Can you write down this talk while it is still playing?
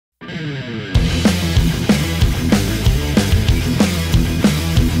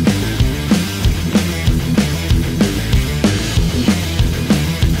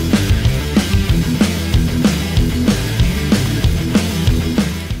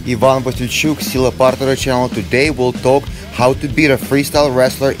Ivan VASYLCHUK, SILA PARTERA channel. Today we'll talk how to beat a freestyle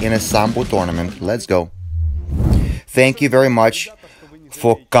wrestler in a sambo tournament. Let's go. Thank you very much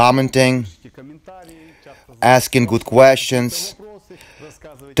for commenting, asking good questions,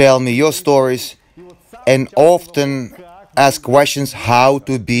 tell me your stories, and often ask questions how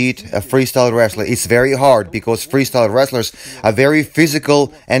to beat a freestyle wrestler. It's very hard because freestyle wrestlers are very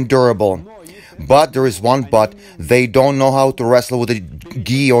physical and durable. But there is one but: they don't know how to wrestle with a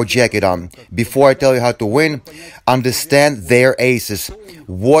gi or jacket on. Before I tell you how to win, understand their aces.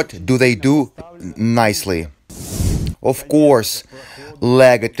 What do they do nicely? Of course,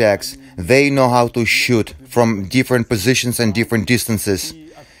 leg attacks. They know how to shoot from different positions and different distances.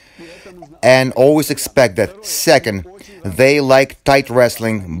 And always expect that. Second, they like tight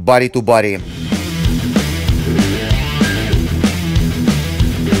wrestling, body to body.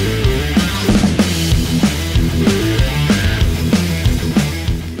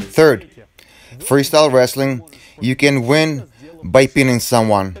 Third, freestyle wrestling, you can win by pinning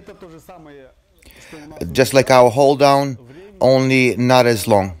someone. Just like our hold down, only not as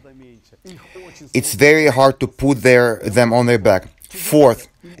long. It's very hard to put them on their back. Fourth,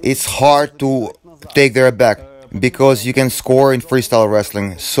 it's hard to take their back because you can score in freestyle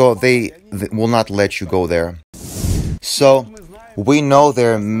wrestling, so they will not let you go there. So, we know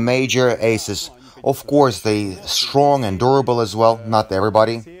their major aces. Of course, they strong and durable as well, not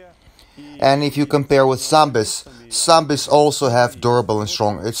everybody. And if you compare with sambis, sambis also have durable and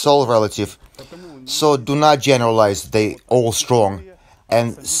strong. It's all relative. So do not generalize they all strong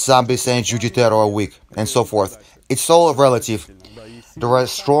and sambis and jiu-jitsu are weak and so forth. It's all relative. There are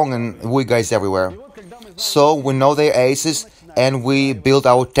strong and weak guys everywhere. So we know their aces and we build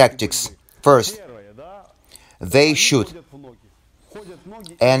our tactics. First, they shoot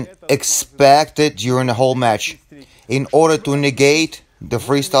and expect it during the whole match. In order to negate the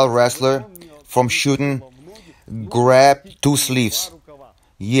freestyle wrestler from shooting, grab two sleeves.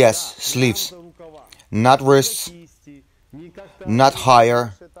 Yes, sleeves. Not wrists, not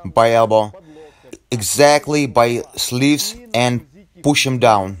higher by elbow. Exactly by sleeves and push him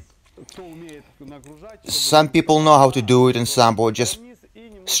down. Some people know how to do it in sambo. Just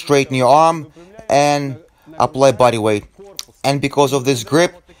straighten your arm and apply body weight. And because of this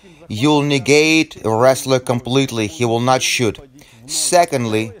grip, you'll negate a wrestler completely. He will not shoot.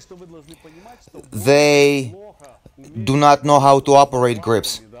 Secondly, they do not know how to operate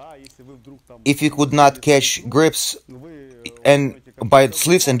grips. If you could not catch grips and by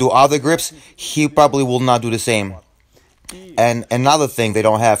sleeves and do other grips, he probably will not do the same. And another thing they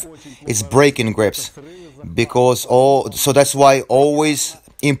don't have is breaking grips, so that's why always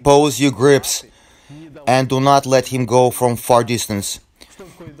impose your grips and do not let him go from far distance.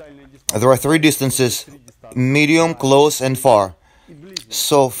 There are three distances: medium, close, and far.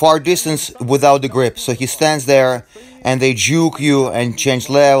 So far distance without the grip. So he stands there and they juke you and change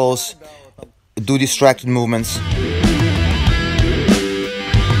levels, do distracted movements.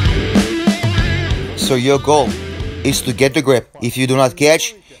 So your goal is to get the grip. If you do not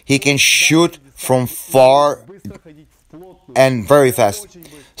catch, he can shoot from far and very fast.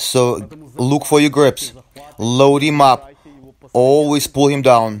 So look for your grips, load him up, always pull him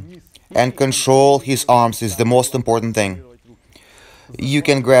down, and control his arms is the most important thing. You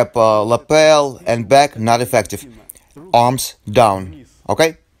can grab lapel and back, not effective. Arms down,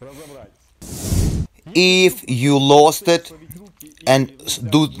 okay? If you lost it and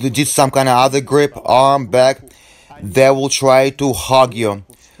did some kind of other grip, arm, back, they will try to hug you,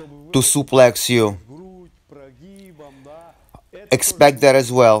 to suplex you. Expect that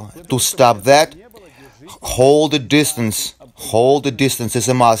as well. To stop that, hold the distance. Hold the distance is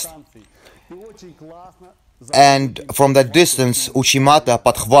a must. And from that distance, uchimata,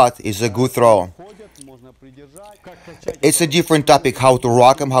 подхват is a good throw. It's a different topic how to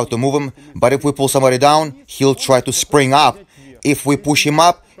rock him, how to move him, but if we pull somebody down, he'll try to spring up. If we push him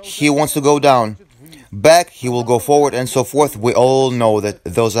up, he wants to go down. Back, he will go forward and so forth. We all know that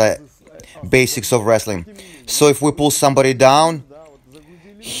those are basics of wrestling. So if we pull somebody down,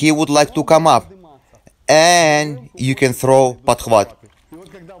 he would like to come up. And you can throw подхват.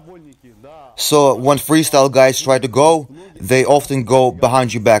 So when freestyle guys try to go, they often go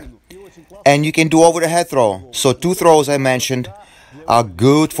behind your back. And you can do over the head throw. So two throws I mentioned are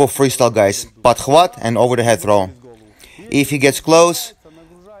good for freestyle guys: подхват and over the head throw. If he gets close,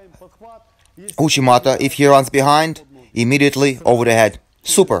 uchimata. If he runs behind, immediately over the head.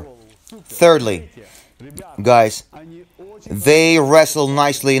 Super. Thirdly, guys, they wrestle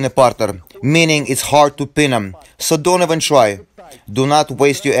nicely in a parterre, meaning it's hard to pin them. So don't even try. Do not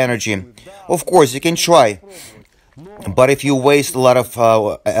waste your energy. Of course, you can try. But if you waste a lot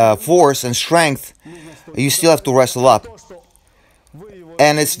of force and strength, you still have to wrestle up.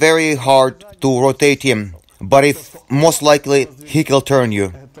 And it's very hard to rotate him. But if most likely he can turn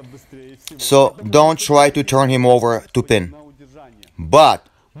you. So don't try to turn him over to pin. But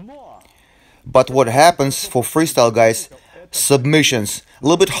what happens for freestyle guys, submissions, a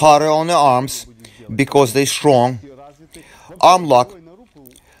little bit harder on the arms because they're strong. Arm lock,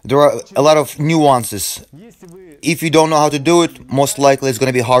 there are a lot of nuances. If you don't know how to do it, most likely it's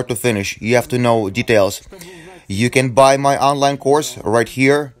going to be hard to finish. You have to know details. You can buy my online course right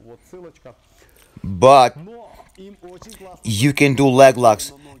here. But you can do leg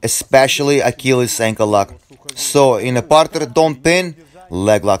locks, especially Achilles ankle lock. So in a parterre, don't pin,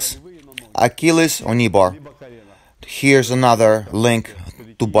 leg locks. Achilles or knee bar. Here's another link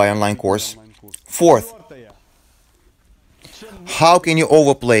to buy online course. Fourth, how can you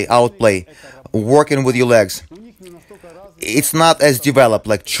outplay, working with your legs? It's not as developed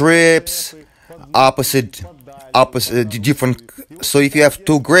like trips, opposite, different. So if you have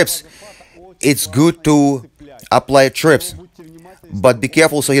two grips, it's good to apply trips. But be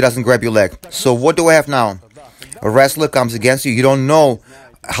careful so he doesn't grab your leg. So what do I have now? A wrestler comes against you. You don't know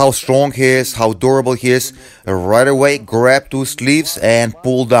how strong he is, how durable he is. Right away, grab two sleeves and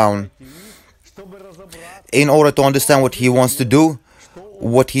pull down. In order to understand what he wants to do,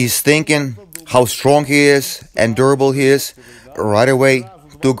 what he's thinking, how strong he is and durable he is, right away,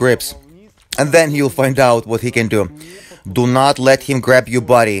 two grips. And then you'll find out what he can do. Do not let him grab your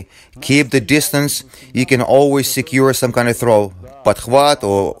body. Keep the distance. You can always secure some kind of throw. Подхват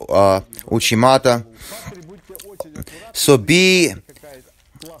or uchimata. So be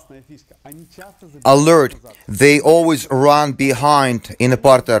alert. They always run behind in a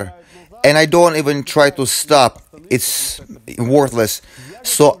parterre. And I don't even try to stop. It's worthless.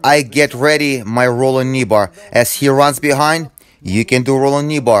 So I get ready my rolling knee bar. As he runs behind, you can do rolling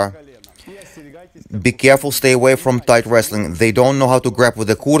knee bar. Be careful, stay away from tight wrestling. They don't know how to grab with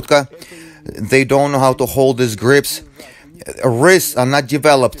the kurtka. They don't know how to hold these grips. Wrists are not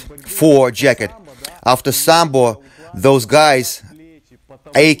developed for jacket. After sambo, those guys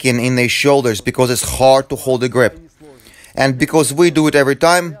aching in their shoulders because it's hard to hold the grip. And because we do it every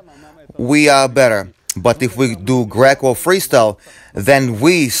time, we are better. But if we do Greco freestyle, then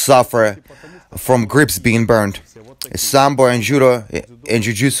we suffer from grips being burned. Sambo and judo and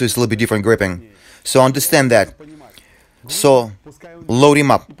jiu-jitsu is a little bit different gripping. So understand that. So load him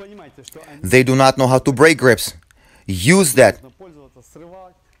up. They do not know how to break grips. Use that.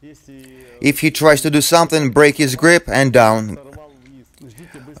 If he tries to do something, break his grip and down.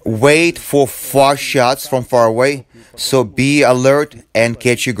 Wait for fast shots from far away. So be alert and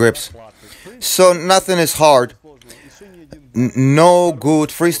catch your grips. So nothing is hard. No good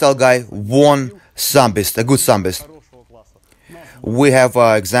freestyle guy won sambist, a good sambist. We have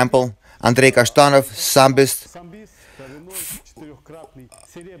an example. Andrei Kashtanov, sambist,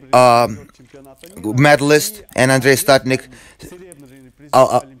 medalist, and Andrei Statnik,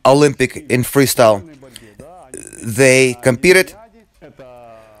 Olympic in freestyle. They competed,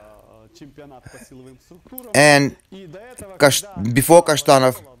 and before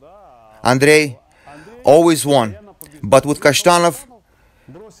Kashtanov, Andrei always won. But with Kashtanov,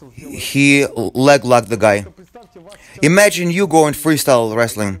 he leg locked the guy. Imagine you go in freestyle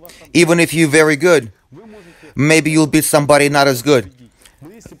wrestling. Even if you're very good, maybe you'll beat somebody not as good.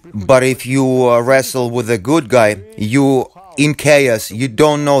 But if you wrestle with a good guy, you in chaos, you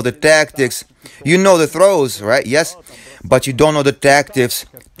don't know the tactics. You know the throws, right? Yes, but you don't know the tactics.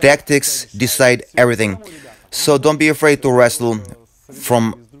 Tactics decide everything. So don't be afraid to wrestle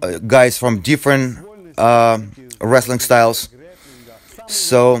from guys from different wrestling styles.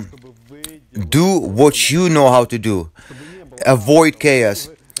 So do what you know how to do. Avoid chaos.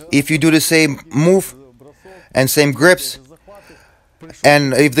 If you do the same move and same grips,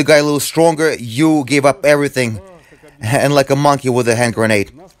 and if the guy a little stronger, you give up everything and like a monkey with a hand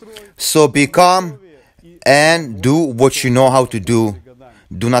grenade. So be calm and do what you know how to do.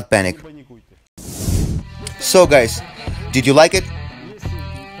 Do not panic. So guys, did you like it?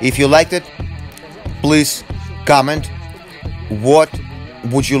 If you liked it, please comment. What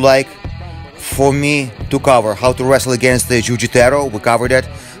would you like for me to cover? How to wrestle against the jiu-jitsu, we covered that.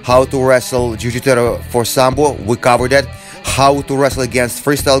 How to wrestle jiu-jitsu for sambo, we covered that. How to wrestle against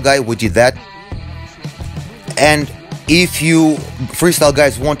freestyle guy, we did that. And if you freestyle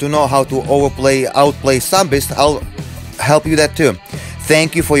guys want to know how to outplay sambist, I'll help you that too.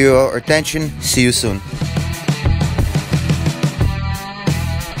 Thank you for your attention. See you soon.